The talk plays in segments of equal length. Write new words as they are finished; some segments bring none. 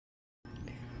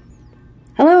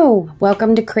Hello,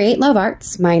 welcome to Create Love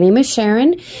Arts. My name is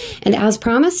Sharon, and as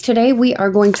promised, today we are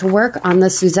going to work on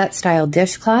the Suzette style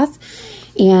dishcloth.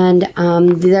 And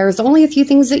there's only a few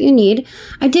things that you need.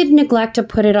 I did neglect to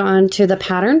put it onto the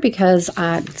pattern because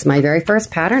it's my very first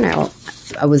pattern.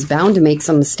 I was bound to make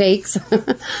some mistakes.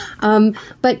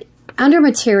 But under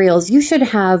materials, you should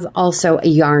have also a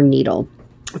yarn needle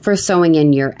for sewing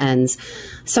in your ends.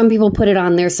 Some people put it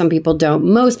on there, some people don't.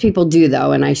 Most people do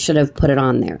though, and I should have put it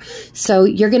on there. So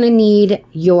you're gonna need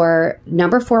your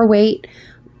number 4 weight,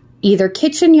 either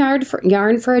kitchen yarn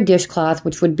for a dishcloth,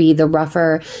 which would be the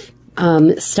rougher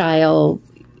style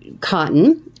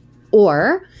cotton,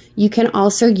 or you can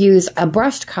also use a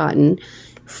brushed cotton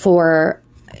for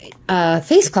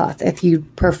face cloth if you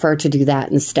prefer to do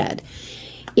that instead.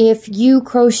 If you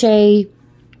crochet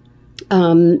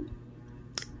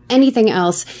anything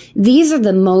else, these are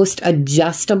the most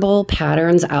adjustable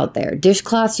patterns out there.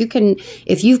 Dishcloths, you can,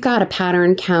 if you've got a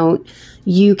pattern count,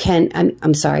 you can,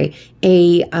 I'm sorry,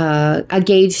 a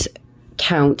gauge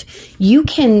count, you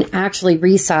can actually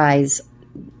resize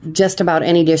just about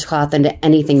any dishcloth into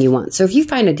anything you want. So if you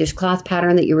find a dishcloth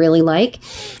pattern that you really like,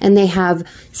 and they have,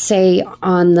 say,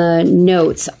 on the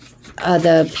notes,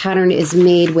 the pattern is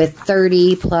made with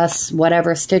 30 plus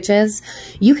whatever stitches,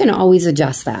 you can always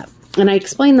adjust that. And I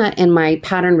explained that in my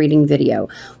pattern reading video.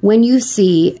 When you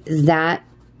see that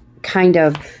kind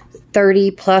of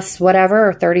 30 plus whatever,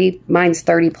 or 30, mine's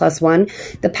 30 plus 1,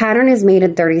 the pattern is made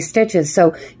in 30 stitches.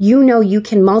 So you know you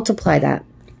can multiply that.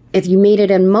 If you made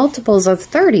it in multiples of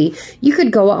 30, you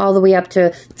could go all the way up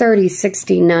to 30,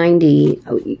 60, 90,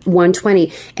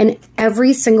 120, and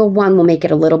every single one will make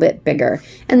it a little bit bigger.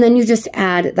 And then you just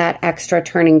add that extra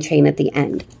turning chain at the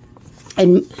end.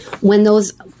 And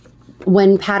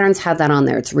when patterns have that on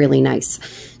there, it's really nice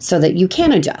so that you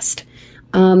can adjust.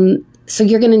 So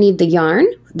you're going to need the yarn,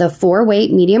 the 4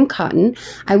 weight medium cotton.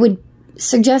 I would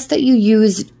suggest that you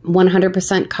use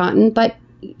 100% cotton, but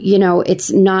you know, it's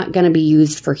not going to be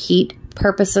used for heat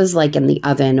purposes like in the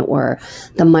oven or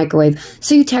the microwave.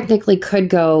 So you technically could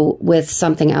go with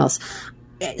something else.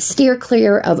 Steer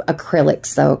clear of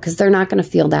acrylics though, because they're not going to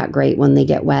feel that great when they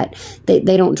get wet. They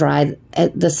don't dry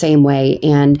the same way,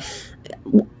 and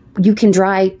you can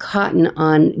dry cotton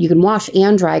on, you can wash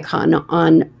and dry cotton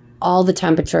on all the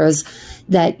temperatures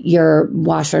that your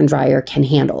washer and dryer can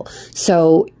handle.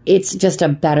 So it's just a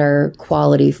better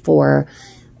quality for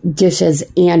dishes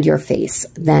and your face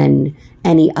than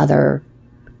any other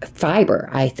fiber,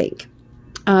 I think.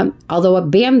 Although a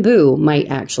bamboo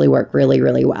might actually work really,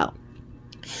 really well.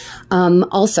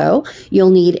 Also, you'll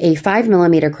need a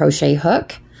 5mm crochet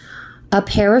hook, a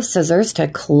pair of scissors to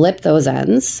clip those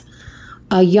ends,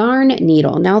 a yarn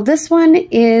needle. Now this one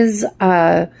is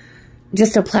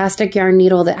just a plastic yarn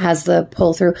needle that has the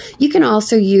pull through. You can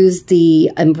also use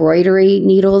the embroidery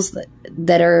needles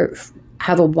that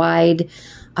have a wide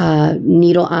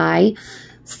needle eye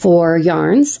for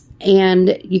yarns,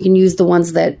 and you can use the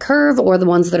ones that curve or the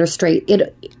ones that are straight.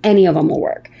 Any of them will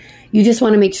work. You just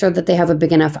want to make sure that they have a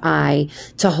big enough eye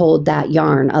to hold that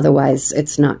yarn. Otherwise,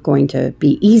 it's not going to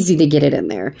be easy to get it in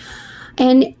there.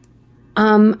 And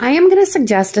I am going to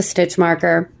suggest a stitch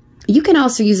marker. You can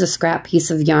also use a scrap piece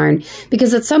of yarn,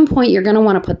 because at some point you're going to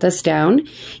want to put this down.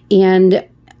 And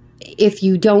if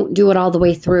you don't do it all the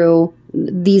way through,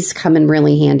 these come in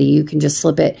really handy. You can just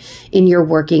slip it in your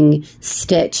working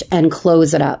stitch and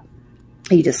close it up.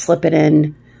 You just slip it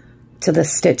in to the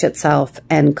stitch itself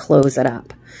and close it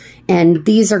up. And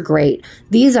these are great.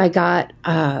 These I got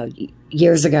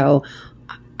years ago.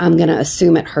 I'm going to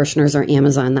assume at Hirschner's or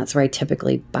Amazon. That's where I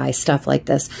typically buy stuff like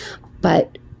this.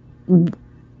 But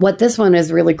what this one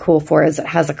is really cool for is it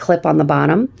has a clip on the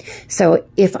bottom. So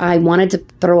if I wanted to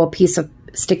throw a piece of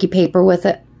sticky paper with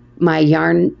it, my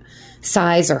yarn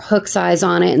size or hook size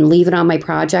on it, and leave it on my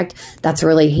project, that's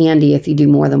really handy if you do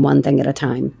more than one thing at a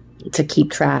time to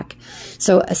keep track.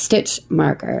 So a stitch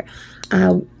marker.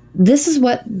 This is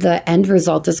what the end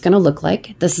result is going to look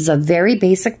like. This is a very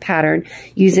basic pattern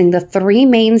using the 3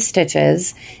 main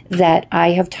stitches that I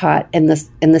have taught in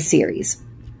the series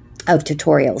of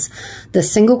tutorials: the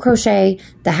single crochet,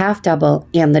 the half double,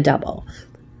 and the double.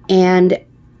 And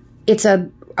it's a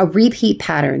repeat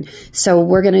pattern. So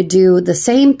we're going to do the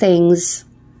same things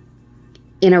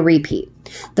in a repeat.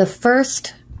 The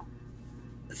first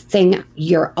thing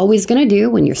you're always going to do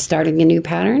when you're starting a new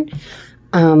pattern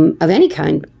of any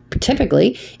kind,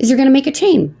 typically, is you're going to make a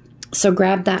chain. So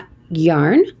grab that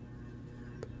yarn,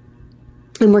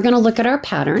 and we're going to look at our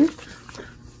pattern.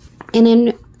 And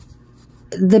in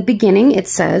the beginning, it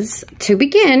says, to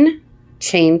begin,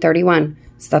 chain 31.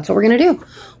 So that's what we're going to do.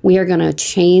 We are going to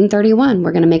chain 31.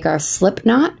 We're going to make our slip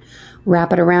knot,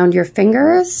 wrap it around your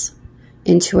fingers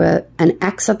into an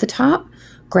X at the top,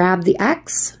 grab the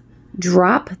X,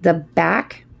 drop the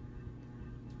back,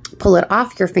 pull it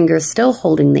off your fingers, still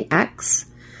holding the X.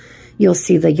 You'll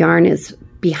see the yarn is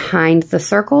behind the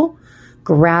circle.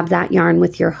 Grab that yarn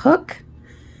with your hook.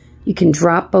 You can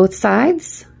drop both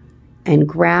sides and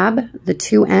grab the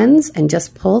two ends and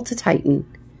just pull to tighten.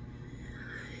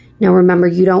 Now remember,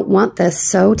 you don't want this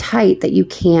so tight that you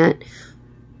can't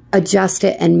adjust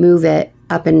it and move it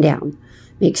up and down.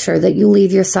 Make sure that you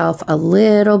leave yourself a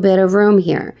little bit of room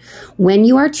here. When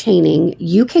you are chaining,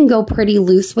 you can go pretty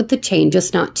loose with the chain,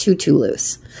 just not too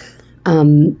loose.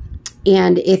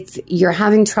 And if you're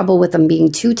having trouble with them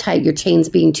being too tight, your chains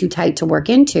being too tight to work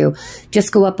into,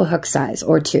 just go up a hook size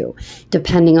or two,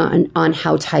 depending on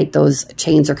how tight those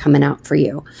chains are coming out for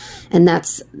you. And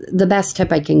that's the best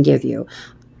tip I can give you.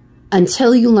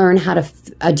 Until you learn how to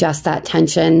adjust that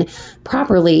tension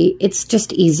properly, it's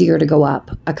just easier to go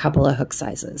up a couple of hook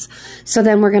sizes. So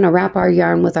then we're going to wrap our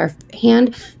yarn with our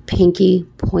hand, pinky,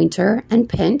 pointer, and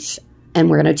pinch, and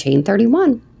we're going to chain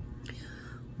 31.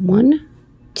 1,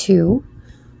 2,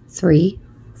 3,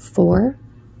 4,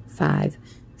 5,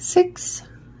 6,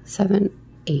 7,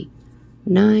 8,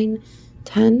 9,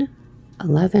 10,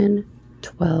 11,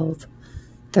 12,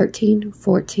 13,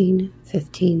 14,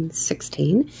 15,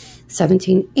 16,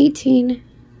 17, 18,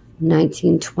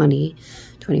 19, 20,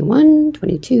 21,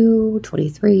 22,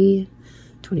 23,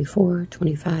 24,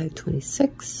 25,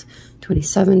 26,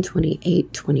 27,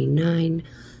 28, 29,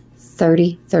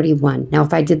 30, 31. Now,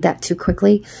 if I did that too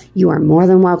quickly, you are more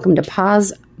than welcome to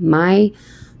pause my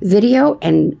video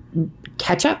and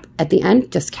catch up at the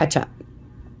end. Just catch up.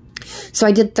 So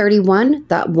I did 31.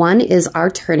 That 1 is our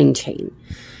turning chain.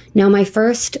 Now, my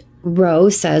first row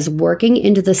says working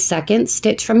into the second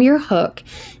stitch from your hook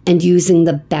and using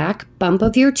the back bump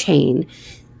of your chain,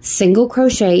 single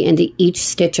crochet into each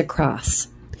stitch across.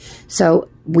 So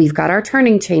we've got our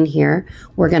turning chain here.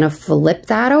 We're going to flip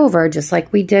that over just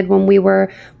like we did when we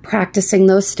were practicing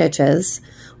those stitches.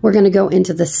 We're going to go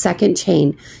into the second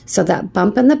chain. So that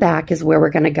bump in the back is where we're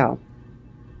going to go.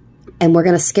 And we're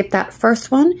going to skip that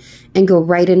first one and go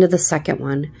right into the second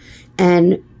one.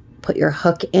 And put your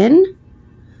hook in,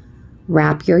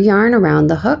 wrap your yarn around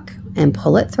the hook and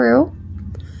pull it through.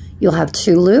 You'll have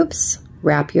 2 loops,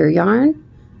 wrap your yarn,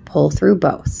 pull through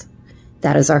both.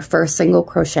 That is our first single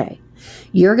crochet.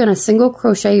 You're going to single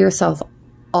crochet yourself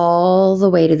all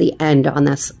the way to the end on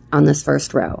this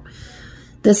first row.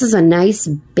 This is a nice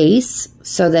base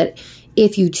so that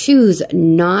if you choose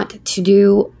not to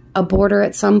do a border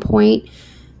at some point,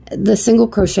 the single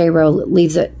crochet row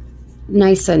leaves it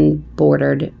nice and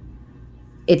bordered.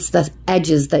 It's the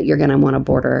edges that you're going to want to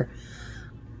border,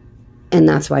 and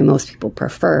that's why most people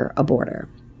prefer a border.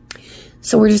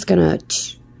 So we're just going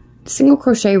to single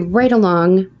crochet right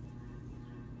along.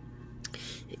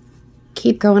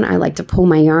 Keep going. I like to pull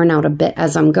my yarn out a bit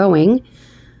as I'm going.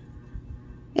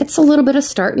 It's a little bit of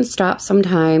start and stop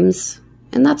sometimes,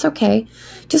 and that's okay.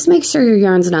 Just make sure your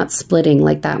yarn's not splitting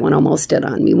like that one almost did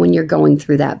on me when you're going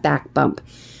through that back bump.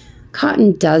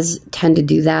 Cotton does tend to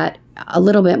do that a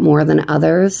little bit more than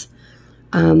others.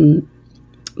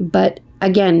 But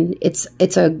again, it's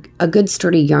a good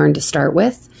sturdy yarn to start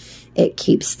with. It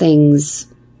keeps things,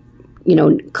 you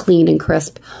know, clean and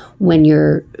crisp when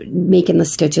you're making the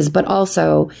stitches, but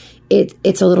also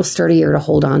it's a little sturdier to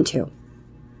hold on to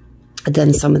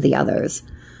than some of the others.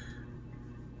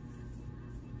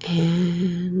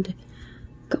 And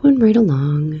going right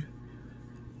along.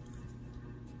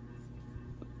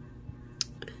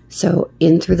 So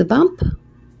in through the bump,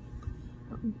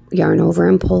 yarn over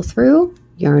and pull through,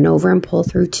 yarn over and pull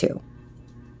through 2.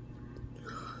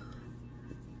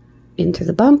 In through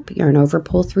the bump, yarn over,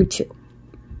 pull through 2.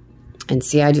 And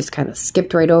see, I just kind of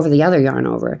skipped right over the other yarn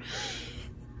over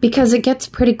because it gets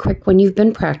pretty quick when you've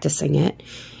been practicing it.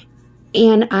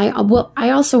 And I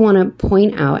also want to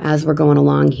point out as we're going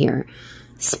along here,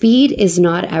 speed is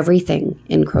not everything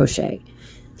in crochet.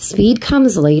 Speed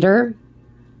comes later.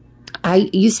 I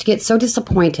used to get so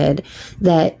disappointed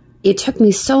that it took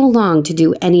me so long to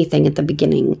do anything at the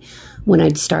beginning when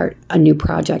I'd start a new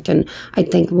project. And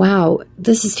I'd think, wow,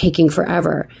 this is taking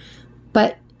forever.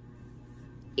 But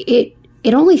it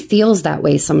only feels that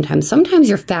way sometimes. Sometimes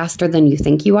you're faster than you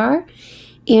think you are.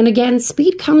 And again,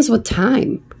 speed comes with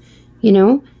time. You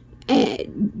know,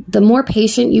 the more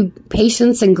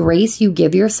patience and grace you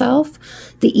give yourself,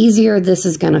 the easier this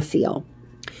is going to feel.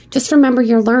 Just remember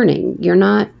you're learning. You're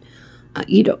not,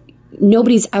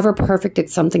 nobody's ever perfect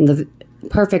at something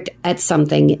perfect at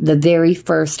something the very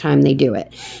first time they do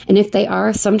it. And if they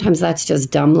are, sometimes that's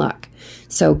just dumb luck.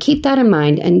 So keep that in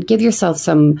mind and give yourself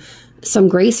some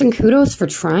grace and kudos for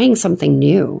trying something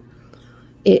new.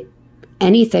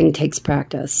 Anything takes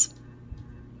practice.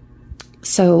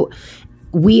 So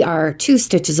we are 2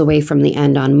 stitches away from the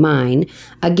end on mine.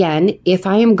 Again, if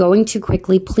I am going too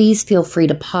quickly, please feel free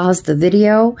to pause the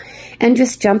video and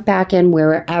just jump back in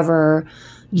wherever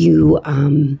you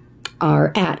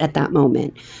are at that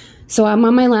moment. So I'm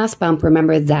on my last bump.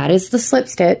 Remember, that is the slip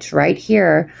stitch right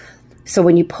here. So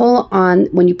when you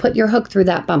put your hook through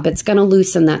that bump, it's going to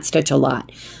loosen that stitch a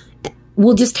lot.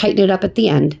 We'll just tighten it up at the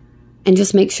end and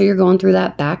just make sure you're going through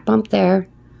that back bump there.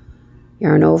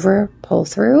 Yarn over, pull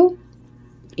through,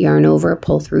 yarn over,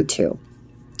 pull through 2.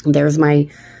 There's my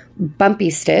bumpy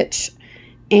stitch,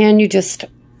 and you just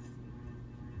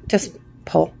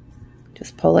pull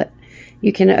it.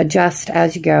 You can adjust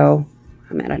as you go.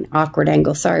 I'm at an awkward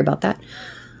angle, sorry about that.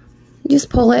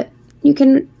 Just pull it. You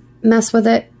can mess with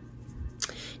it.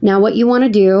 Now what you want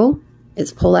to do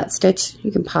is pull that stitch.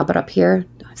 You can pop it up here,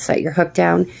 set your hook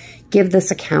down, give this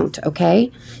a count,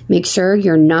 okay? Make sure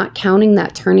you're not counting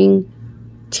that turning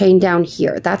chain down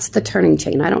here. That's the turning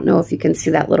chain. I don't know if you can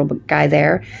see that little guy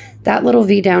there. That little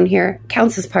V down here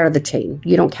counts as part of the chain.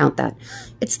 You don't count that.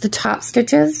 It's the top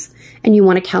stitches, and you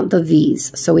want to count the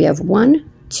V's. So we have 1,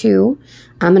 2.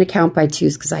 I'm going to count by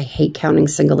 2s because I hate counting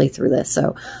singly through this.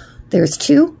 So there's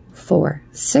 2, 4,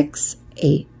 6,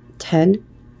 8, 10,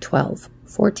 12,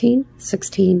 14,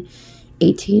 16,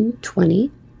 18,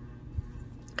 20,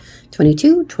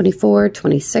 22, 24,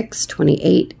 26,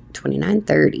 28, 29,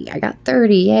 30. I got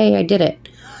 30. Yay, I did it.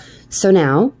 So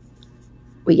now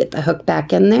we get the hook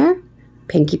back in there,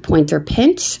 pinky pointer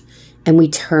pinch, and we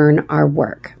turn our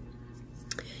work.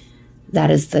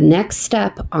 That is the next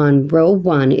step on row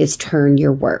 1, is turn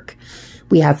your work.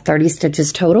 We have 30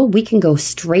 stitches total. We can go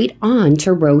straight on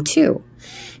to row 2.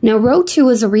 Now row 2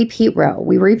 is a repeat row.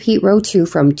 We repeat row 2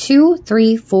 from 2,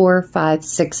 3, 4, 5,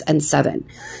 6, and 7.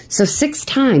 So 6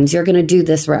 times you're going to do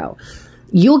this row.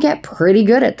 You'll get pretty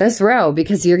good at this row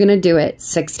because you're going to do it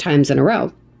 6 times in a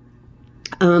row.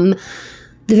 The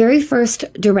very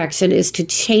first direction is to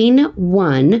chain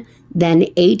 1, then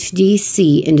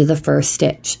HDC into the first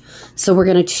stitch. So we're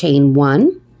going to chain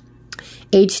 1.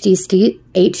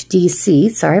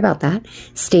 HDC, sorry about that,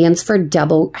 stands for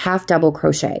half double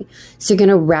crochet. So you're going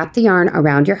to wrap the yarn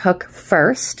around your hook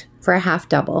first for a half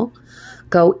double.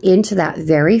 Go into that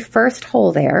very first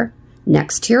hole there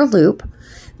next to your loop.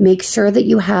 Make sure that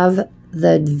you have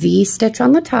the V stitch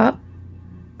on the top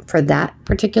for that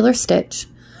particular stitch.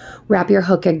 Wrap your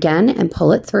hook again and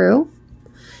pull it through.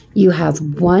 You have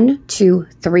 1, 2,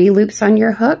 3 loops on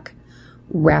your hook.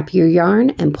 Wrap your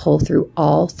yarn and pull through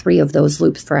all 3 of those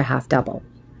loops for a half double.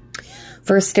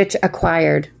 First stitch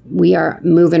acquired. We are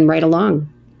moving right along.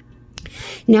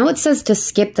 Now it says to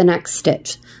skip the next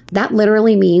stitch. That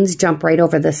literally means jump right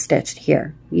over this stitch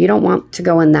here. You don't want to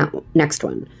go in that next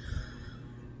one.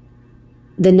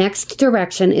 The next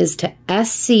direction is to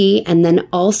SC and then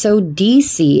also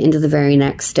DC into the very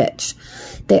next stitch.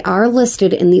 They are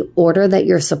listed in the order that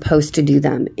you're supposed to do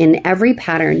them. In every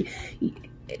pattern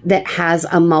that has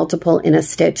a multiple in a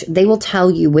stitch, they will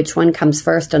tell you which one comes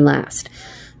first and last.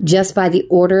 Just by the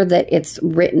order that it's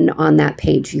written on that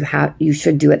page, you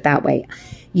should do it that way.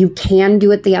 You can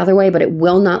do it the other way, but it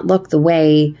will not look the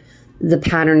way the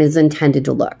pattern is intended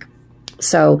to look.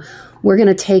 So we're going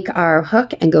to take our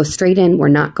hook and go straight in. We're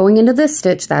not going into this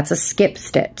stitch. That's a skip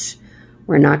stitch.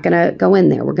 We're not going to go in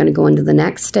there. We're going to go into the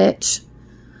next stitch.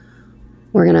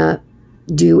 We're going to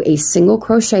do a single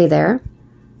crochet there.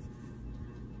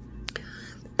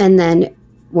 And then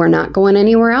we're not going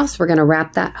anywhere else. We're going to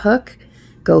wrap that hook,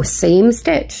 go same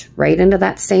stitch right into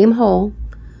that same hole,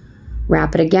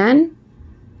 wrap it again,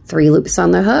 3 loops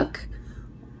on the hook,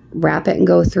 wrap it and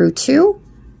go through 2,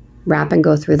 wrap and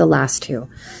go through the last 2.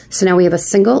 So now we have a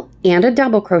single and a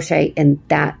double crochet in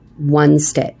that one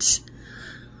stitch.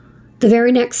 The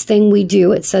very next thing we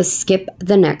do, it says skip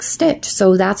the next stitch.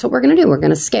 So that's what we're going to do. We're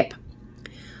going to skip.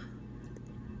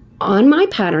 On my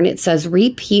pattern, it says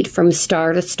repeat from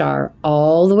star to star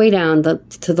all the way down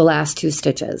to the last 2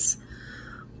 stitches.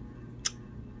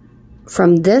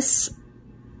 From this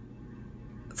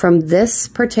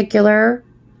particular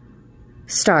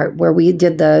start where we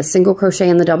did the single crochet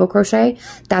and the double crochet,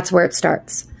 that's where it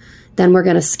starts. Then we're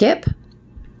going to skip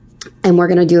and we're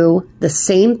going to do the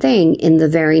same thing in the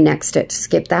very next stitch.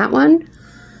 Skip that one.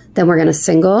 Then we're going to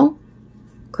single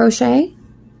crochet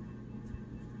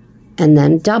and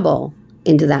then double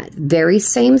into that very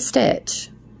same stitch.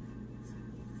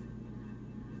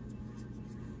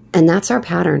 And that's our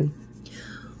pattern.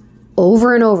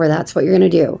 Over and over, that's what you're going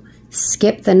to do.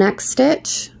 Skip the next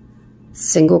stitch,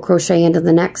 single crochet into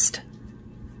the next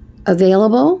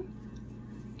available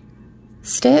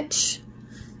stitch,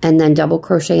 and then double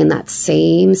crochet in that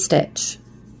same stitch.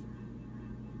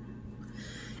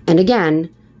 And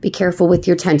again, be careful with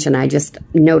your tension. I just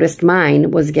noticed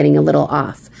mine was getting a little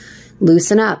off.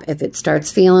 Loosen up. If it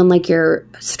starts feeling like you're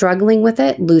struggling with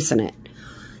it, loosen it.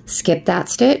 Skip that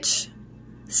stitch,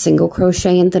 single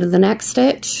crochet into the next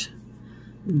stitch,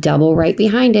 double right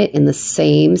behind it in the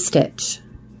same stitch.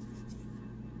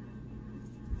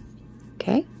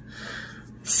 Okay.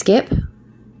 Skip,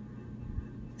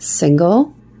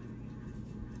 single,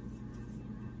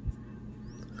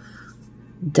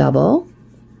 double,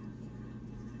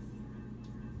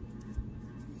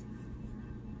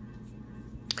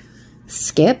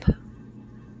 skip,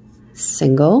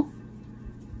 single,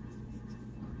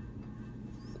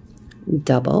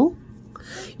 double.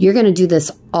 You're going to do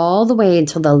this all the way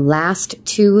until the last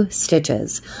 2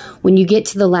 stitches. When you get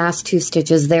to the last 2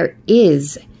 stitches, there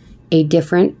is a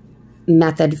different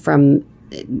method from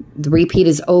the repeat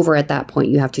is over at that point.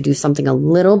 You have to do something a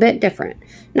little bit different.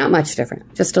 Not much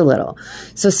different, just a little.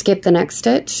 So skip the next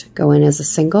stitch, go in as a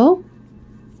single,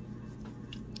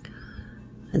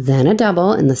 then a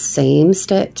double in the same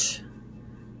stitch,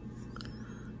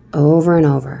 over and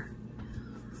over.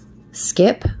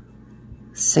 Skip,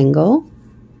 single,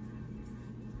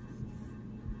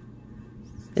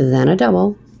 then a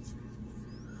double.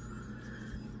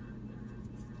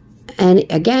 And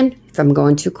again, if I'm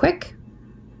going too quick,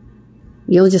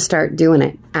 you'll just start doing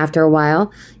it. After a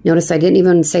while, notice I didn't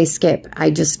even say skip.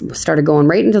 I just started going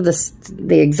right into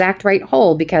the exact right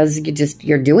hole because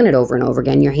you're doing it over and over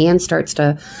again. Your hand starts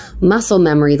to muscle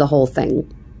memory the whole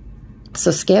thing.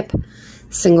 So skip,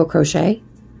 single crochet,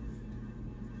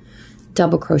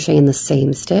 double crochet in the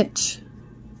same stitch,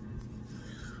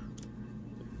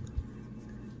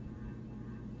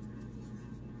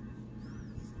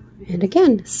 and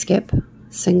again, skip,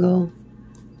 single,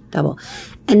 double.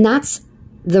 And that's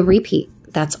the repeat.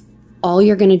 That's all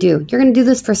you're going to do. You're going to do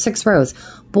this for 6 rows.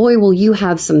 Boy, will you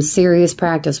have some serious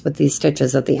practice with these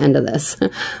stitches at the end of this.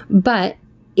 But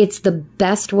it's the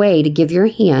best way to give your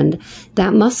hand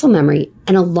that muscle memory.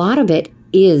 And a lot of it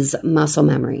is muscle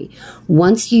memory.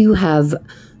 Once you have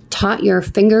taught your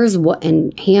fingers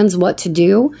and hands what to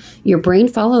do, your brain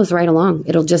follows right along.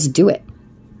 It'll just do it.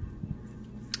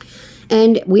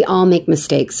 And we all make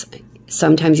mistakes.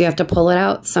 Sometimes you have to pull it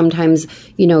out. Sometimes,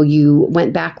 you know, you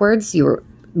went backwards. You were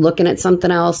looking at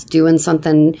something else, doing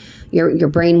something. Your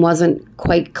brain wasn't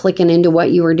quite clicking into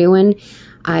what you were doing.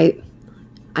 I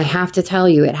have to tell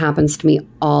you, it happens to me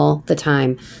all the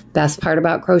time. Best part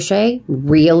about crochet,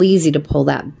 real easy to pull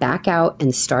that back out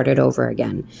and start it over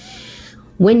again.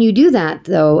 When you do that,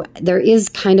 though, there is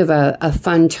kind of a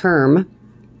fun term.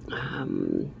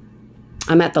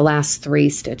 I'm at the last 3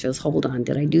 stitches. Hold on.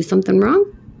 Did I do something wrong?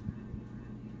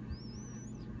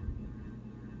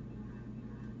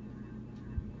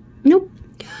 Nope.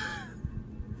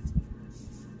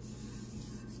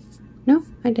 No,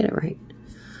 I did it right.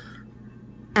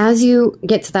 As you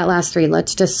get to that last 3,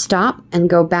 let's just stop and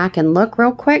go back and look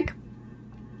real quick.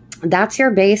 That's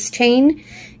your base chain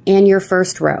and your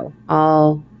first row,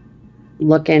 all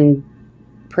looking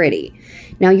pretty.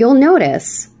 Now you'll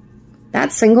notice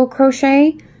that single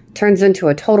crochet turns into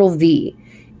a total V,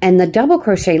 and the double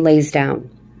crochet lays down.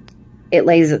 It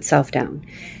lays itself down.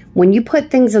 When you put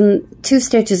things in 2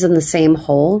 stitches in the same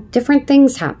hole, different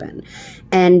things happen.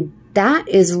 And that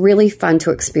is really fun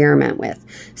to experiment with.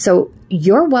 So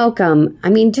you're welcome. I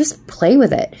mean, just play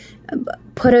with it.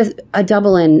 Put a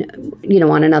double in, you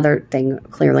know, on another thing,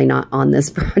 clearly not on this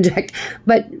project,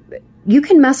 but you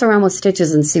can mess around with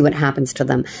stitches and see what happens to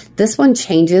them. This one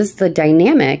changes the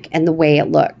dynamic and the way it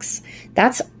looks.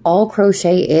 That's all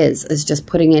crochet is just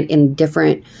putting it in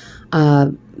different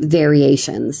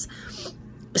variations.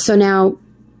 So now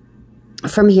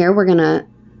from here, we're going to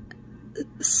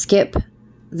skip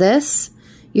this.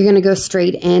 You're going to go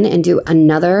straight in and do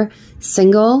another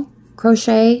single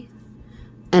crochet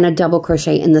and a double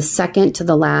crochet in the second to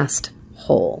the last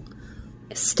hole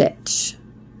stitch.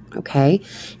 Okay,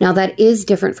 now that is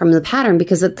different from the pattern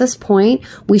because at this point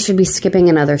we should be skipping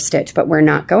another stitch, but we're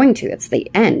not going to. It's the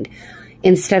end.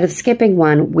 Instead of skipping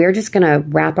one, we're just going to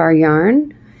wrap our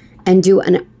yarn and do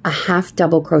a half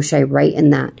double crochet right in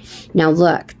that. Now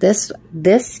look, this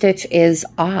stitch is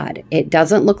odd. It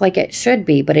doesn't look like it should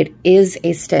be, but it is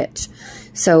a stitch.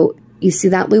 So you see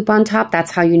that loop on top?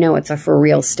 That's how you know it's a for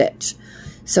real stitch.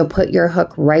 So put your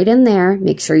hook right in there.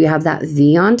 Make sure you have that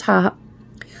V on top.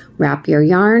 Wrap your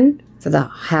yarn for the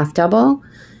half double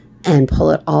and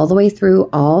pull it all the way through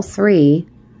all 3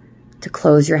 to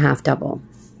close your half double.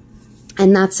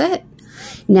 And that's it.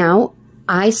 Now,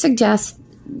 I suggest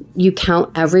you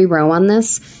count every row on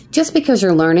this just because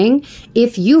you're learning.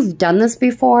 If you've done this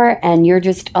before and you're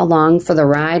just along for the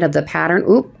ride of the pattern,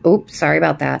 oops, sorry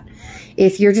about that.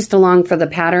 If you're just along for the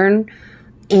pattern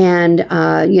and,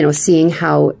 you know, seeing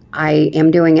how I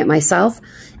am doing it myself,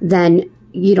 then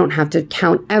you don't have to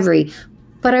count every,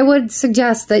 but I would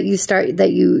suggest that you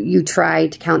try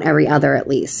to count every other at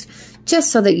least,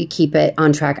 just so that you keep it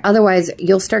on track. Otherwise,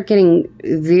 you'll start getting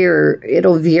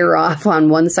it'll veer off on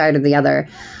one side or the other.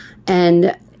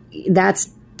 And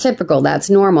that's typical. That's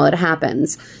normal. It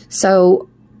happens. So,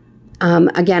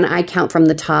 again, I count from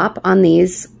the top on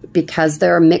these because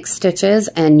there are mixed stitches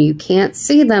and you can't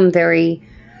see them very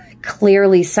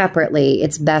clearly separately.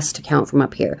 It's best to count from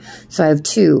up here. So I have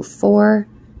 2, 4,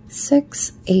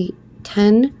 6, 8,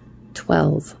 10,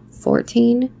 12,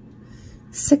 14,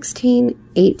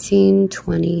 16, 18,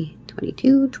 20,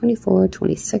 22, 24,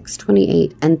 26,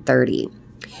 28, and 30.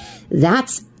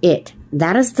 That's it.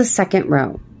 That is the second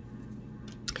row.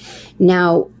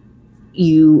 Now,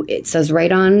 it says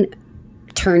right on,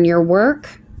 turn your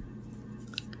work,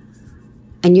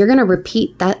 and you're going to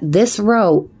repeat this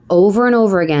row over and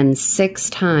over again 6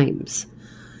 times.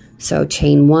 So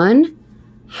chain 1,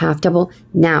 half double.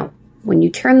 Now, when you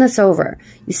turn this over,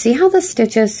 you see how the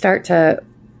stitches start to,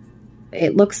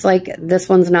 it looks like this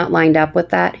one's not lined up with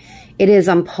that. It is,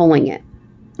 I'm pulling it,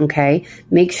 okay?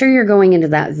 Make sure you're going into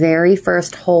that very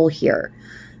first hole here.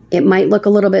 It might look a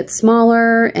little bit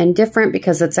smaller and different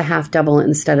because it's a half double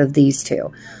instead of these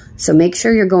two. So make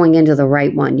sure you're going into the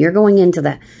right one. You're going into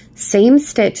the same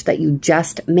stitch that you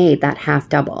just made, that half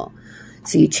double.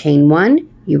 So you chain 1,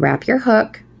 you wrap your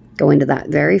hook, go into that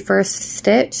very first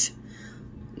stitch,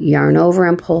 yarn over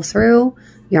and pull through,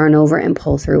 yarn over and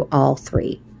pull through all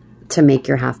 3 to make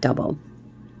your half double.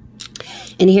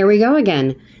 And here we go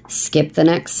again. Skip the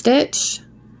next stitch,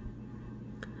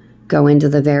 go into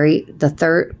the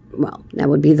third, well, that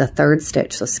would be the third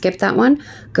stitch. So skip that one,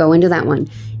 go into that one.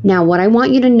 Now what I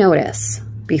want you to notice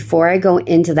before I go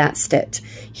into that stitch,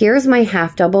 here's my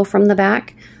half double from the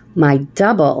back, my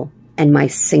double, and my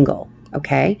single,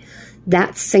 okay?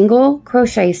 That single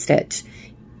crochet stitch,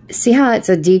 see how it's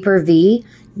a deeper V?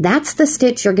 That's the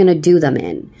stitch you're gonna do them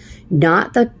in,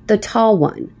 not the tall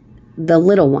one, the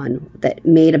little one that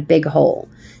made a big hole.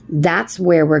 That's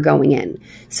where we're going in.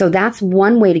 So that's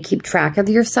one way to keep track of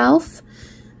yourself.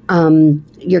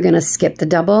 You're gonna skip the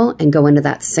double and go into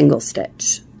that single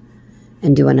stitch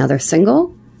and do another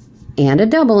single and a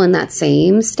double in that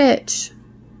same stitch.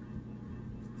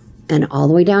 And all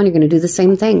the way down, you're gonna do the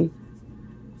same thing.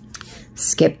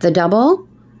 Skip the double,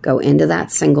 go into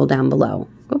that single down below.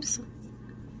 Oops,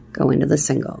 go into the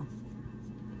single.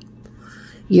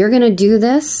 You're gonna do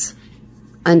this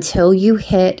until you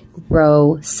hit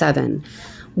row 7.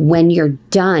 When you're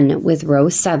done with row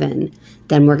 7,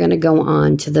 then we're gonna go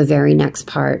on to the very next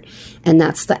part, and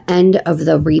that's the end of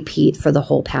the repeat for the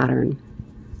whole pattern.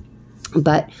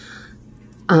 But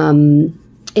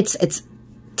it's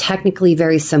technically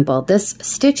very simple. This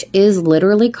stitch is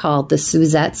literally called the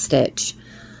Suzette stitch.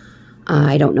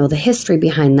 I don't know the history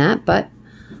behind that, but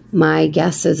my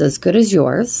guess is as good as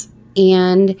yours.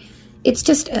 And it's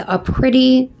just a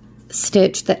pretty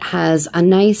stitch that has a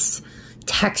nice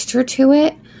texture to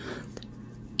it.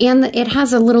 And it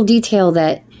has a little detail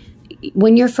that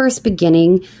when you're first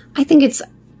beginning, I think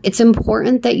it's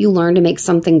important that you learn to make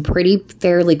something pretty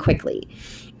fairly quickly.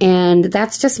 And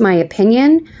that's just my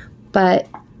opinion, but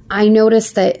I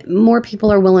noticed that more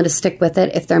people are willing to stick with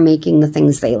it if they're making the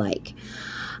things they like.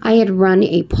 I had run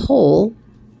a poll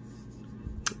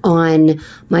on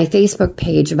my Facebook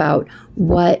page about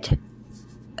what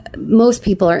most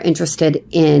people are interested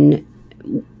in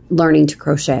learning to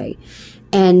crochet.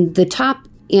 And the top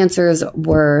answers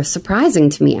were surprising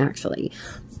to me, actually.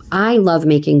 I love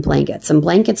making blankets, and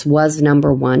blankets was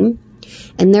 #1.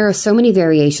 And there are so many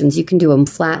variations. You can do them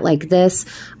flat like this.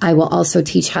 I will also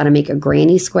teach how to make a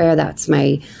granny square. That's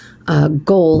my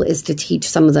goal, is to teach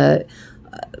some of the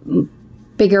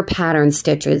bigger pattern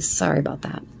stitches. Sorry about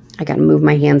that. I got to move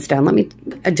my hands down. Let me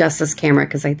adjust this camera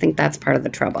because I think that's part of the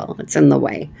trouble. It's in the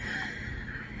way.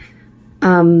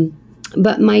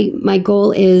 But my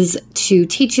goal is to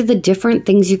teach you the different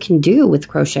things you can do with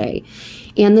crochet.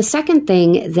 And the second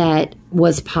thing that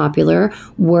was popular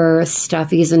were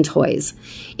stuffies and toys.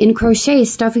 In crochet,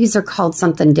 stuffies are called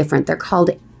something different. They're called,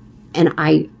 and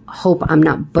I hope I'm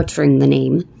not butchering the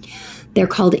name, they're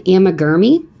called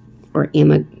amigurumi, or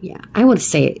I would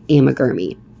say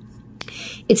amigurumi.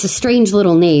 It's a strange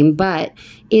little name, but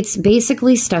it's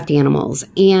basically stuffed animals.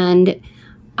 And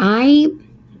I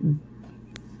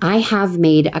I have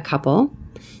made a couple.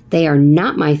 They are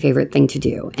not my favorite thing to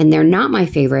do. And they're not my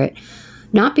favorite,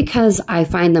 not because I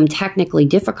find them technically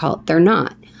difficult. They're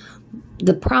not.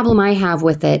 The problem I have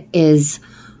with it is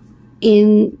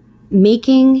in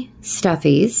making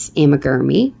stuffies,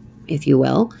 amigurumi, if you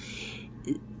will,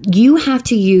 you have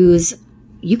to use,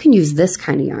 you can use this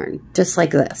kind of yarn, just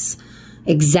like this,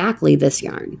 exactly this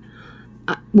yarn,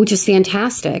 which is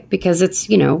fantastic because it's,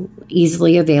 you know,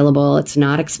 easily available. It's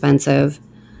not expensive.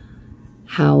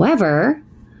 However,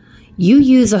 you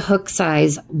use a hook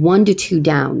size 1 to 2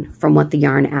 down from what the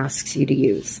yarn asks you to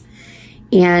use.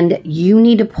 And you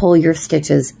need to pull your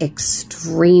stitches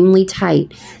extremely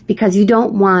tight because you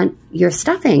don't want your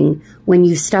stuffing, when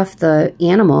you stuff the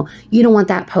animal, you don't want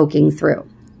that poking through.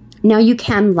 Now you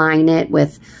can line it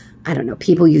with, I don't know,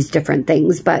 people use different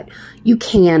things, but you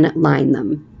can line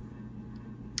them.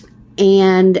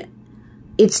 And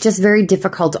it's just very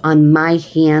difficult on my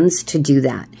hands to do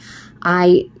that.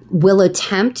 I will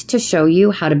attempt to show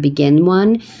you how to begin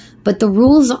one, but the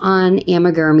rules on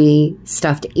amigurumi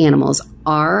stuffed animals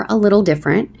are a little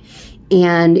different,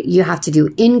 and you have to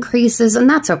do increases, and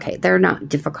that's okay. They're not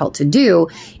difficult to do.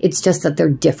 It's just that they're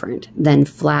different than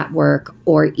flat work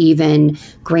or even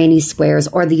granny squares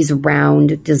or these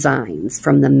round designs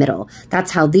from the middle.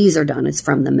 That's how these are done, is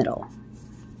from the middle,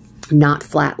 not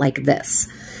flat like this.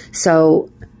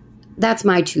 So that's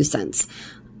my 2 cents.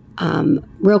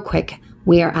 Real quick,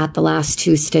 we are at the last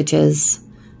 2 stitches.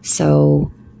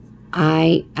 So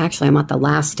I'm at the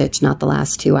last stitch, not the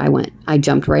last 2. I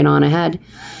jumped right on ahead.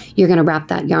 You're going to wrap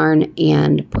that yarn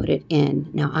and put it in.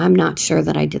 Now, I'm not sure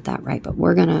that I did that right, but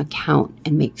we're going to count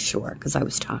and make sure because I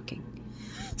was talking.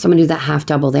 So I'm going to do that half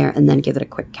double there and then give it a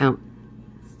quick count.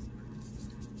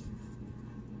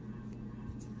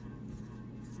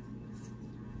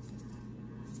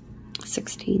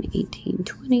 $16, $18,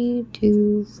 $20,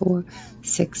 $2, $4,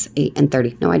 $6, $8, and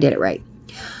 $30. No, I did it right.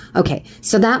 Okay,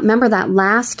 so remember that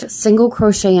last single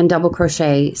crochet and double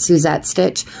crochet Suzette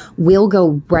stitch will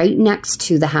go right next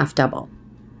to the half double.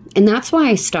 And that's why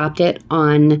I stopped it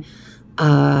on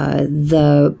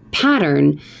the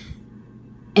pattern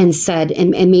and said,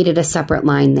 and made it a separate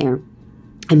line there.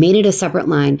 I made it a separate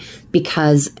line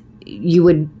because you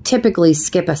would typically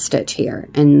skip a stitch here,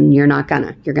 and you're not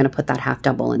gonna. You're gonna put that half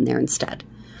double in there instead.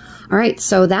 All right,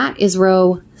 so that is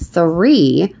row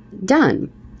 3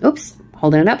 done. Oops.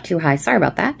 Holding it up too high. Sorry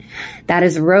about that. That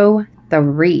is row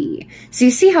 3. So you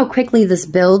see how quickly this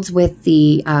builds with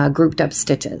the grouped up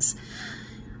stitches.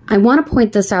 I want to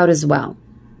point this out as well.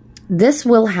 This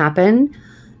will happen,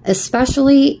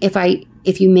 especially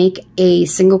if you make a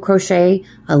single crochet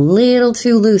a little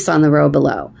too loose on the row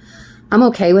below. I'm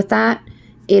okay with that.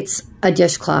 It's a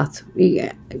dishcloth.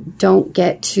 Don't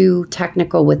get too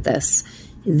technical with this.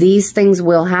 These things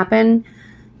will happen.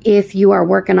 If you are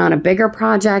working on a bigger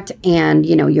project and,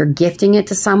 you know, you're gifting it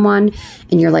to someone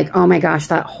and you're like, oh my gosh,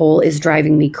 that hole is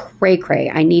driving me cray-cray.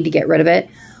 I need to get rid of it.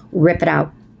 Rip it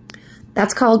out.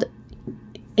 That's called,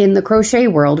 in the crochet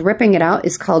world, ripping it out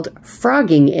is called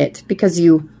frogging it because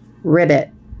you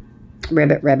ribbit,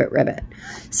 ribbit, ribbit, ribbit.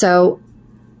 So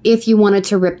if you wanted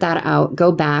to rip that out,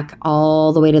 go back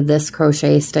all the way to this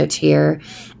crochet stitch here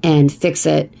and fix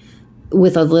it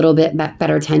with a little bit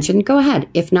better tension. Go ahead.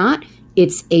 If not,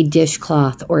 it's a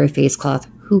dishcloth or a face cloth.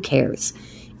 Who cares?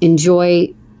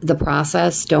 Enjoy the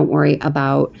process. Don't worry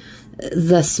about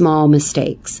the small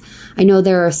mistakes. I know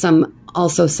there are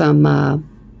also some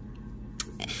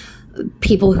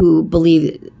people who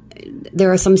believe,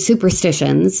 there are some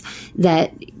superstitions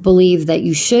that believe that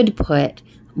you should put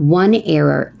one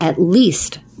error, at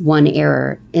least one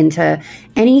error, into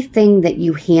anything that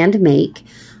you hand make,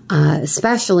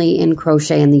 especially in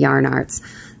crochet and the yarn arts.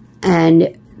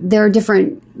 And there are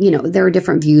different, you know, there are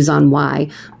different views on why,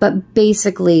 but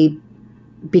basically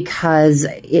because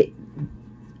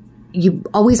you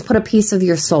always put a piece of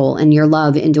your soul and your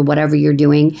love into whatever you're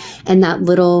doing, and that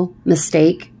little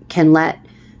mistake can let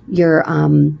your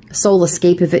soul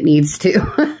escape if it needs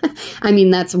to. I mean,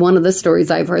 that's one of the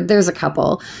stories I've heard. There's a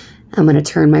couple. I'm going to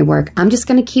turn my work. I'm just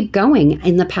going to keep going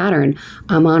in the pattern.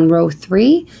 I'm on row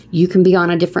 3. You can be on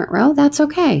a different row. That's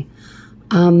okay.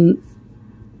 And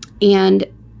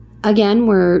again,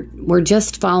 we're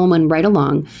just following right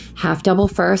along. Half double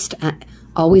first.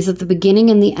 Always at the beginning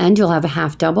and the end, you'll have a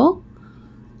half double.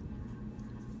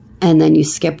 And then you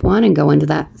skip one and go into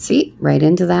that, see, right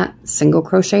into that single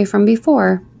crochet from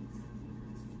before.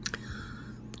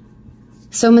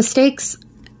 So mistakes,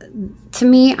 to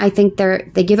me, I think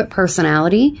they give it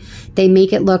personality. They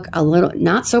make it look a little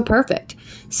not so perfect.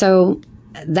 So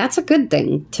that's a good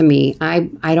thing to me. I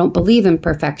don't believe in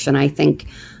perfection. I think,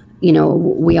 you know,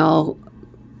 we all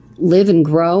live and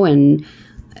grow, and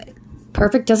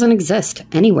perfect doesn't exist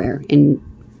anywhere in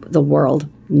the world,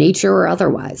 nature or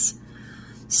otherwise.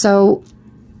 So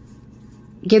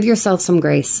give yourself some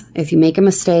grace. If you make a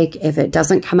mistake, if it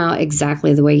doesn't come out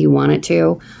exactly the way you want it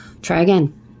to, try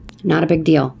again. Not a big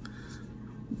deal.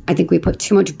 I think we put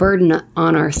too much burden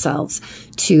on ourselves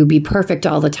to be perfect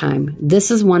all the time.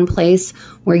 This is one place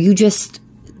where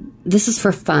this is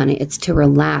for fun. It's to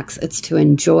relax. It's to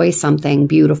enjoy something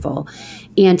beautiful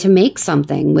and to make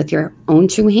something with your own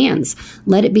two hands.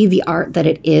 Let it be the art that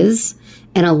it is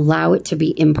and allow it to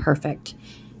be imperfect.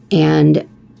 And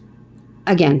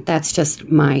again, that's just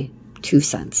my 2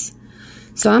 cents.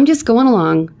 So I'm just going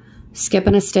along,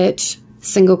 skipping a stitch,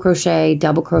 single crochet,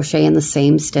 double crochet in the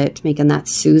same stitch, making that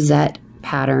Suzette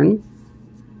pattern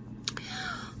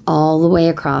all the way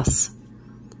across.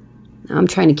 Now I'm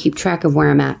trying to keep track of where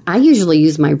I'm at. I usually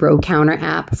use my row counter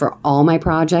app for all my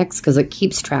projects because it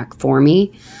keeps track for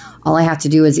me. All I have to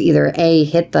do is either A,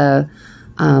 hit the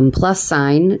plus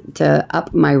sign to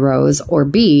up my rows, or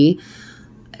B,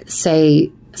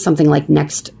 say something like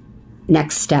next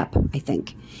step, I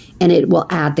think. And it will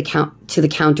add the count to the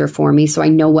counter for me so I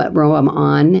know what row I'm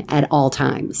on at all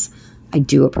times. I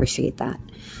do appreciate that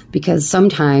because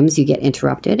sometimes you get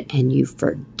interrupted and you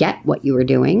forget what you were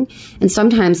doing. And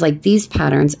sometimes, like these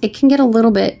patterns, it can get a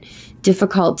little bit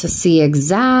difficult to see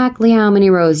exactly how many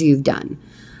rows you've done.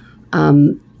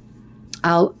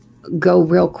 I'll go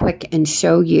real quick and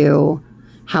show you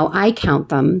how I count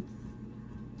them.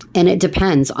 And it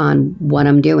depends on what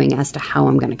I'm doing as to how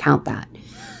I'm going to count that.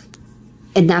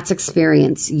 And that's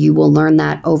experience. You will learn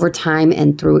that over time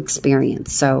and through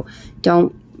experience. So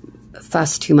don't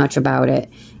fuss too much about it.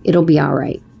 It'll be all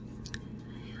right.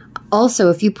 Also,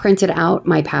 if you printed out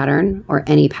my pattern or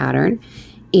any pattern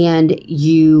and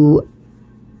you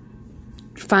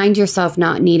find yourself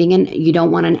not needing it, you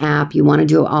don't want an app, you want to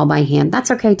do it all by hand,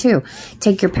 that's okay too.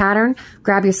 Take your pattern,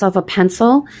 grab yourself a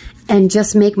pencil, and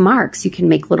just make marks. You can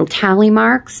make little tally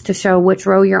marks to show which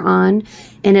row you're on,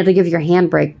 and it'll give your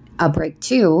hand a break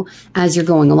too as you're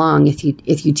going along if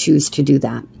you choose to do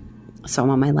that. So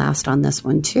I'm on my last on this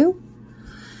one too.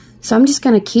 So I'm just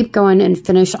going to keep going and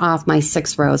finish off my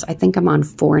 6 rows. I think I'm on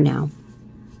 4 now.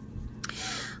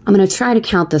 I'm going to try to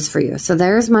count this for you. So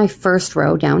there's my first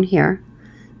row down here.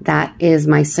 That is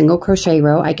my single crochet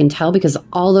row. I can tell because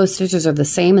all those stitches are the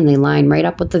same and they line right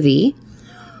up with the V.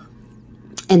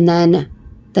 And then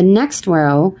the next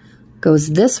row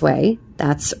goes this way.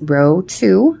 That's row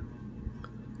 2,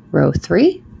 row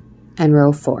 3, and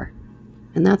row 4.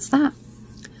 And that's that.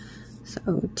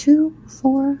 So 2,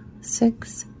 4,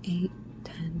 6, 8,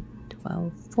 10,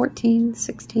 12, 14,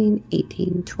 16,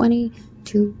 18, 20,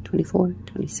 22, 24,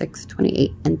 26,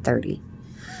 28, and 30.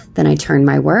 Then I turn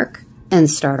my work and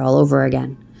start all over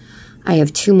again. I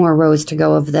have 2 more rows to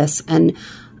go of this, and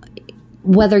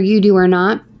whether you do or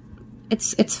not,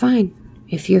 it's fine.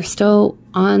 If you're still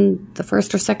on the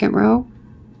first or second row,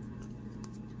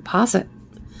 pause it.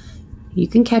 You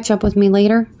can catch up with me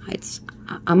later.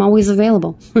 I'm always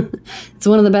available. It's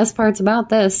one of the best parts about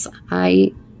this.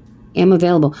 I am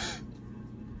available.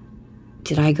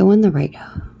 Did I go in the right?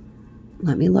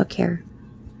 Let me look here.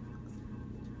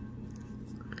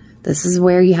 This is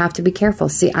where you have to be careful.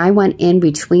 See, I went in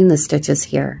between the stitches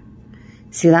here.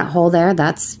 See that hole there?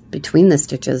 That's between the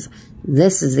stitches.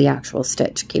 This is the actual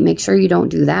stitch. Okay, make sure you don't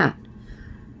do that.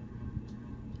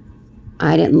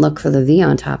 I didn't look for the V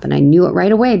on top, and I knew it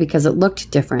right away because it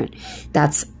looked different.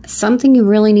 That's something you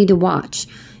really need to watch.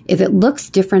 If it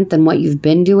looks different than what you've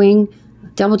been doing,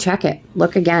 double check it.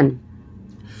 Look again.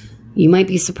 You might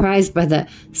be surprised by the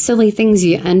silly things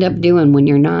you end up doing when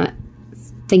you're not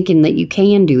thinking that you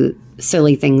can do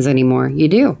silly things anymore. You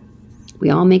do. We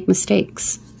all make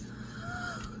mistakes.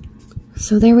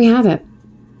 So there we have it.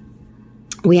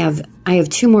 I have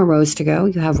 2 more rows to go.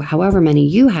 You have however many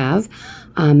you have.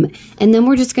 And then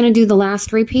we're just going to do the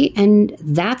last repeat, and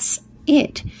that's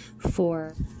it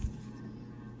for...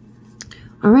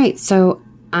 All right, so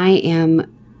I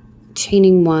am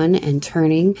chaining 1 and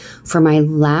turning for my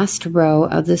last row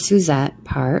of the Suzette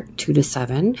part, 2 to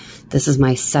 7. This is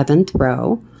my 7th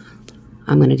row.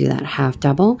 I'm going to do that half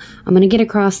double. I'm going to get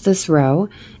across this row,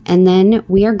 and then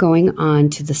we are going on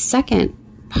to the second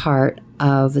part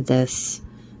of this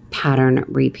pattern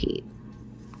repeat.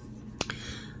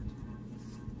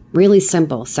 Really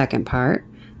simple second part.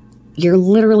 You're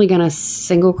literally going to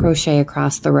single crochet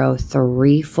across the row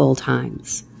 3 full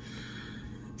times.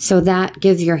 So that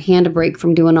gives your hand a break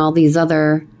from doing all these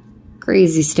other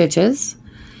crazy stitches,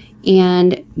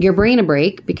 and your brain a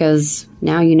break because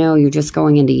now you know you're just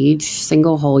going into each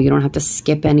single hole. You don't have to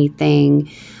skip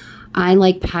anything. I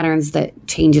like patterns that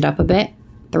change it up a bit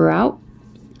throughout.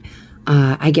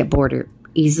 I get bored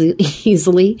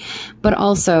easily, but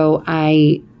also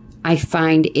I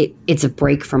find it's a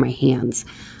break for my hands.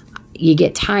 You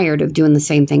get tired of doing the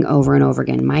same thing over and over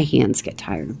again. My hands get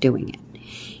tired of doing it.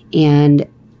 And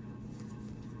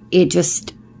it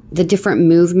just, the different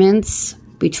movements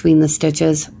between the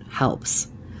stitches helps.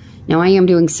 Now I am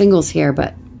doing singles here,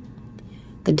 but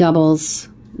the doubles,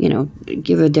 you know,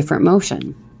 give a different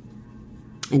motion.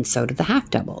 And so do the half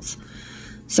doubles.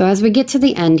 So as we get to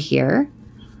the end here,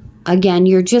 again,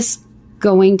 you're just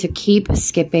going to keep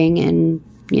skipping and,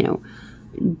 you know,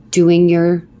 doing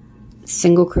your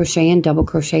single crochet and double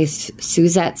crochet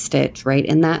Suzette stitch right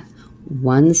in that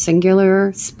one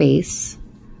singular space.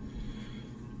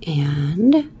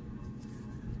 And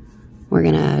we're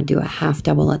going to do a half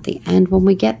double at the end when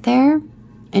we get there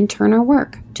and turn our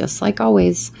work, just like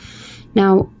always.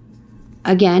 Now,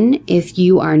 again, if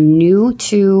you are new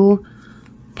to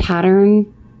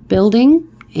pattern building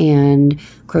and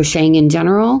crocheting in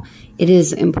general, it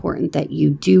is important that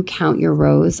you do count your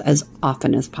rows as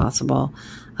often as possible.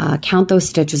 Count those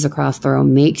stitches across the row.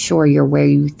 Make sure you're where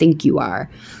you think you are,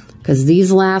 because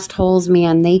these last holes,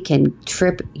 man, they can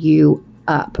trip you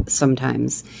up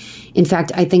sometimes. In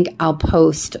fact, I think I'll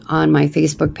post on my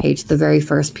Facebook page the very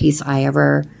first piece I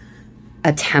ever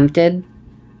attempted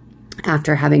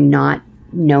after having not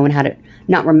known how to,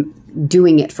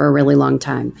 doing it for a really long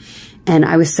time. And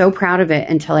I was so proud of it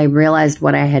until I realized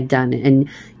what I had done. And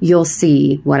you'll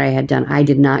see what I had done. I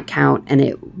did not count, and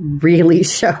it really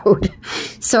showed.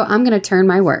 So I'm going to turn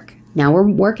my work. Now we're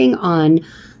working on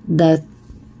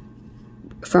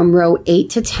from row 8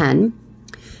 to 10.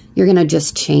 You're going to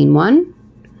just chain 1,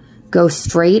 go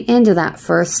straight into that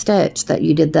first stitch that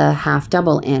you did the half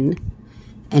double in,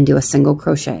 and do a single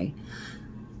crochet.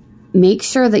 Make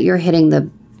sure that you're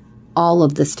hitting all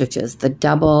of the stitches, the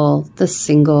double, the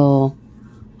single,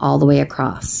 all the way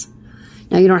across.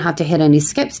 Now you don't have to hit any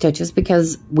skip stitches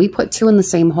because we put 2 in the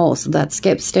same hole, so that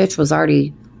skip stitch was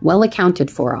already well accounted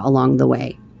for along the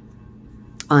way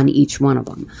on each one of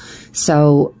them.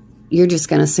 So you're just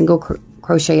going to single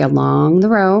crochet along the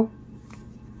row,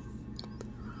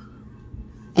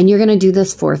 and you're going to do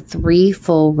this for 3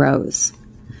 full rows.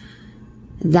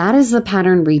 That is the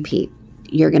pattern repeat.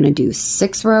 You're going to do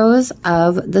 6 rows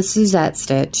of the Suzette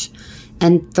stitch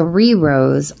and 3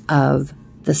 rows of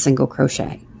the single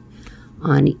crochet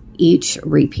on each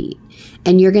repeat.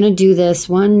 And you're going to do this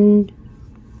 1,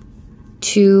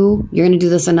 2, you're going to do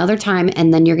this another time,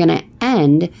 and then you're going to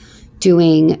end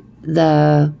doing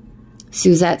the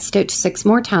Suzette stitch 6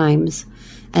 more times,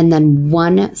 and then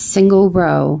 1 single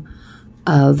row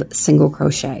of single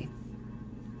crochet.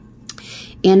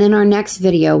 And in our next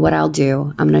video, what I'll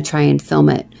do, I'm going to try and film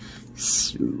it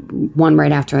one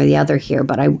right after the other here,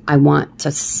 but I want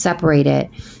to separate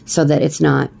it so that it's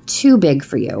not too big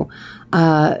for you.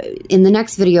 In the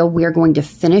next video, we're going to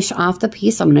finish off the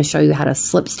piece. I'm going to show you how to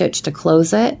slip stitch to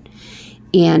close it,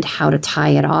 and how to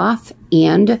tie it off,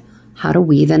 and how to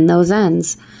weave in those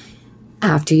ends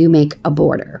after you make a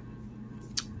border.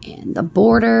 And the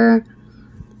border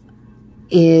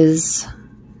is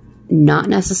not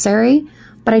necessary,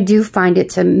 but I do find it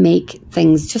to make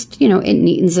things just, you know, it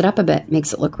neatens it up a bit,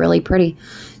 makes it look really pretty.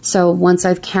 So once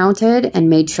I've counted and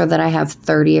made sure that I have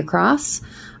 30 across,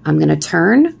 I'm going to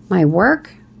turn my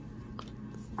work,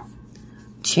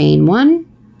 chain 1,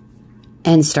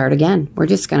 and start again. We're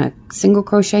just going to single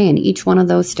crochet in each one of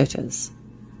those stitches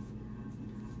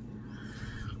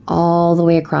all the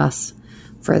way across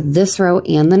for this row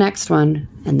and the next one,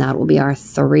 and that will be our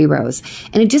 3 rows.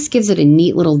 And it just gives it a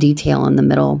neat little detail in the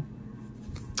middle,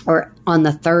 or on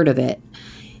the third of it,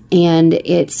 and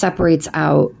it separates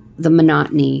out the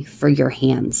monotony for your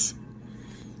hands.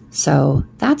 So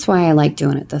that's why I like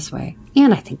doing it this way,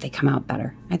 and I think they come out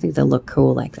better. I think they look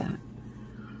cool like that.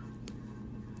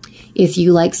 If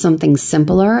you like something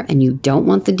simpler and you don't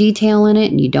want the detail in it,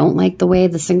 and you don't like the way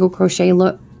the single crochet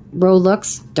row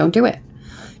looks, don't do it.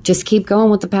 Just keep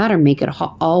going with the pattern. Make it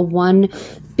all one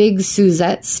big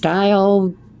Suzette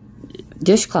style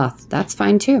dishcloth. That's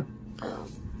fine too.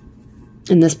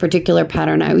 In this particular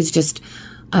pattern, I was just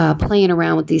playing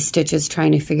around with these stitches,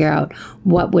 trying to figure out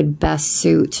what would best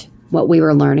suit what we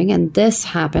were learning. And this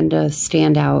happened to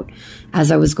stand out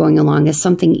as I was going along as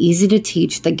something easy to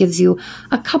teach that gives you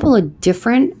a couple of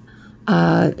different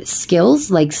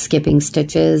skills, like skipping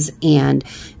stitches and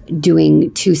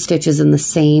doing 2 stitches in the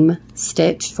same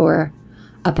stitch for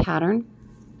a pattern.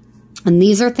 And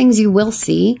these are things you will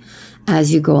see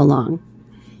as you go along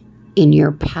in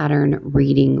your pattern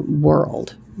reading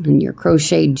world, in your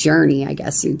crochet journey, I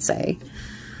guess you'd say.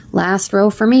 Last row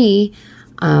for me,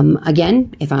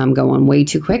 Again, if I'm going way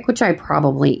too quick, which I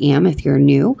probably am if you're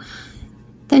new,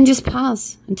 then just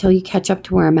pause until you catch up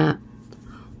to where I'm at.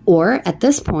 Or at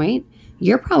this point,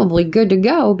 you're probably good to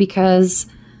go because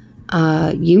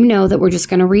you know that we're just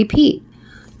going to repeat.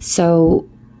 So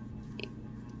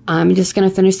I'm just going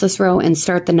to finish this row and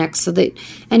start the next so that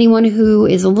anyone who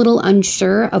is a little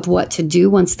unsure of what to do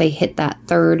once they hit that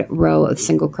third row of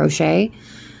single crochet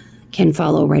can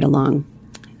follow right along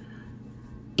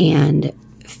and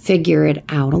figure it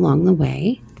out along the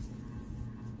way.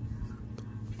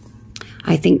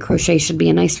 I think crochet should be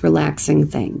a nice relaxing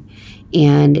thing.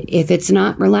 And if it's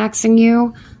not relaxing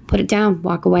you, put it down,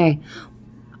 walk away.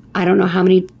 I don't know how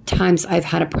many times I've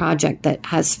had a project that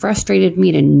has frustrated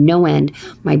me to no end.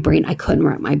 I couldn't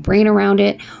wrap my brain around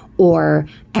it, or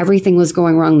everything was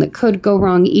going wrong that could go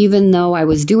wrong, even though I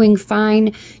was doing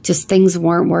fine. Just things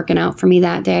weren't working out for me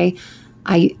that day.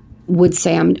 I would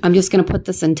say, I'm just going to put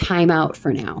this in timeout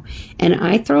for now. And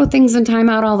I throw things in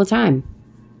timeout all the time.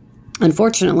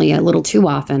 Unfortunately, a little too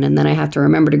often, and then I have to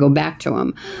remember to go back to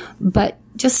them. But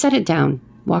just set it down,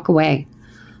 walk away.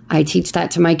 I teach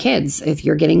that to my kids. If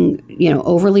you're getting,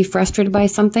 overly frustrated by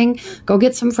something, go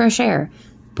get some fresh air.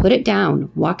 Put it down,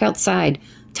 walk outside,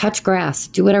 touch grass,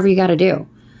 do whatever you got to do.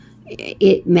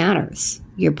 It matters.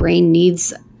 Your brain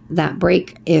needs that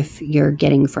break if you're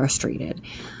getting frustrated.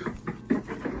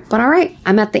 But all right,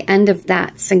 I'm at the end of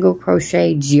that single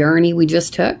crochet journey we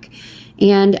just took.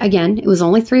 And again, it was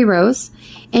only 3 rows.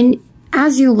 And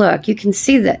as you look, you can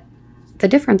see that the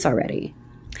difference already.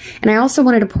 And I also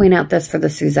wanted to point out this for the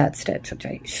Suzette stitch, which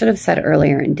I should have said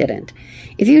earlier and didn't.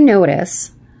 If you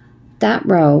notice that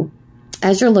row,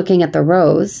 as you're looking at the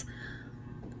rows,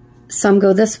 some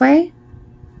go this way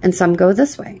and some go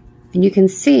this way. And you can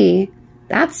see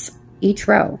that's each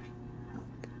row.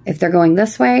 If they're going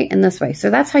this way and this way.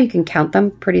 So that's how you can count them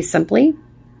pretty simply.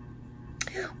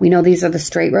 We know these are the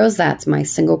straight rows. That's my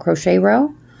single crochet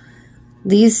row.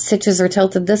 These stitches are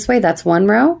tilted this way. That's 1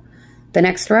 row. The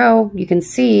next row, you can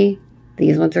see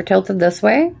these ones are tilted this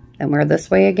way, and we're this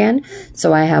way again.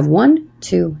 So I have 1,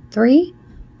 2, 3,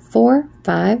 4,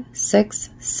 5, 6,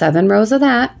 7 rows of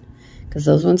that, because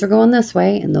those ones are going this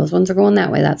way, and those ones are going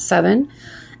that way. That's 7.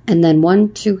 And then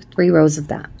 1, 2, 3 rows of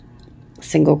that.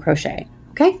 Single crochet,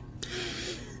 okay?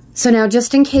 So now,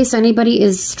 just in case anybody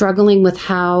is struggling with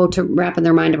how to wrap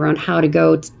their mind around how to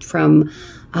go from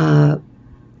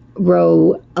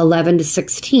row 11 to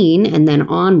 16 and then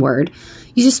onward,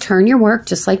 you just turn your work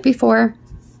just like before.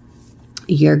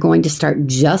 You're going to start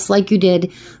just like you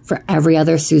did for every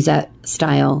other Suzette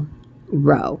style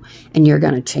row. And you're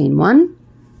going to chain 1,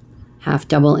 half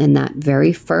double in that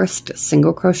very first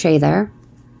single crochet there.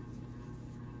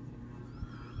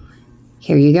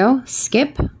 Here you go.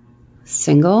 Skip,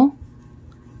 single,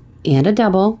 and a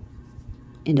double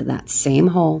into that same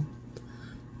hole.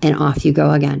 And off you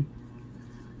go again.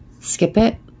 Skip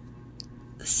it,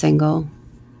 single,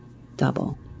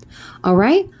 double. All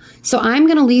right, so I'm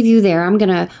going to leave you there. I'm going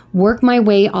to work my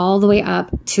way all the way up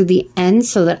to the end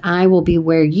so that I will be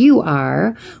where you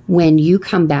are when you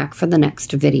come back for the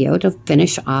next video to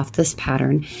finish off this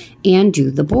pattern and do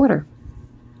the border.